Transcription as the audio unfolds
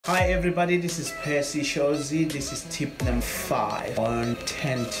Hi everybody, this is Percy Shozi. This is tip number 5 on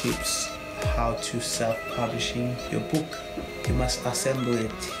 10 tips how to self-publishing your book. You must assemble a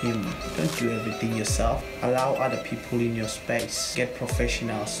team. Don't do everything yourself. Allow other people in your space. Get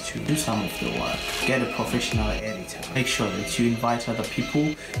professionals to do some of the work. Get a professional editor. Make sure that you invite other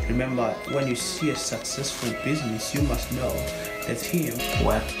people. Remember, when you see a successful business, you must know the team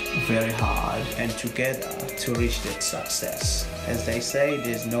worked very hard and together to reach that success. As they say,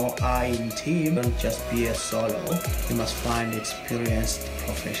 there's no I in team. Don't just be a solo. You must find experienced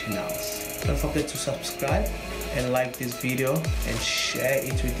professionals. Don't forget to subscribe and like this video and share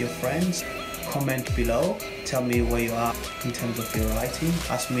it with your friends. Comment below. Tell me where you are in terms of your writing.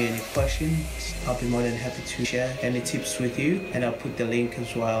 Ask me any questions. I'll be more than happy to share any tips with you, and I'll put the link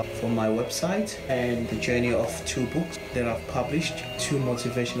as well for my website and the journey of 2 books that I've published. 2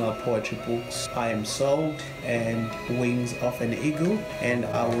 motivational poetry books, I Am Sold and Wings of an Eagle, and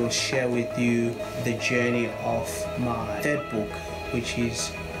I will share with you the journey of my 3rd book, which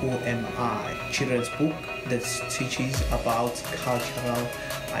is Who Am I? Children's book that teaches about cultural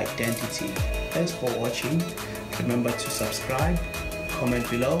identity. Thanks for watching. Remember to subscribe, comment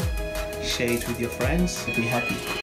below, share it with your friends. Be happy.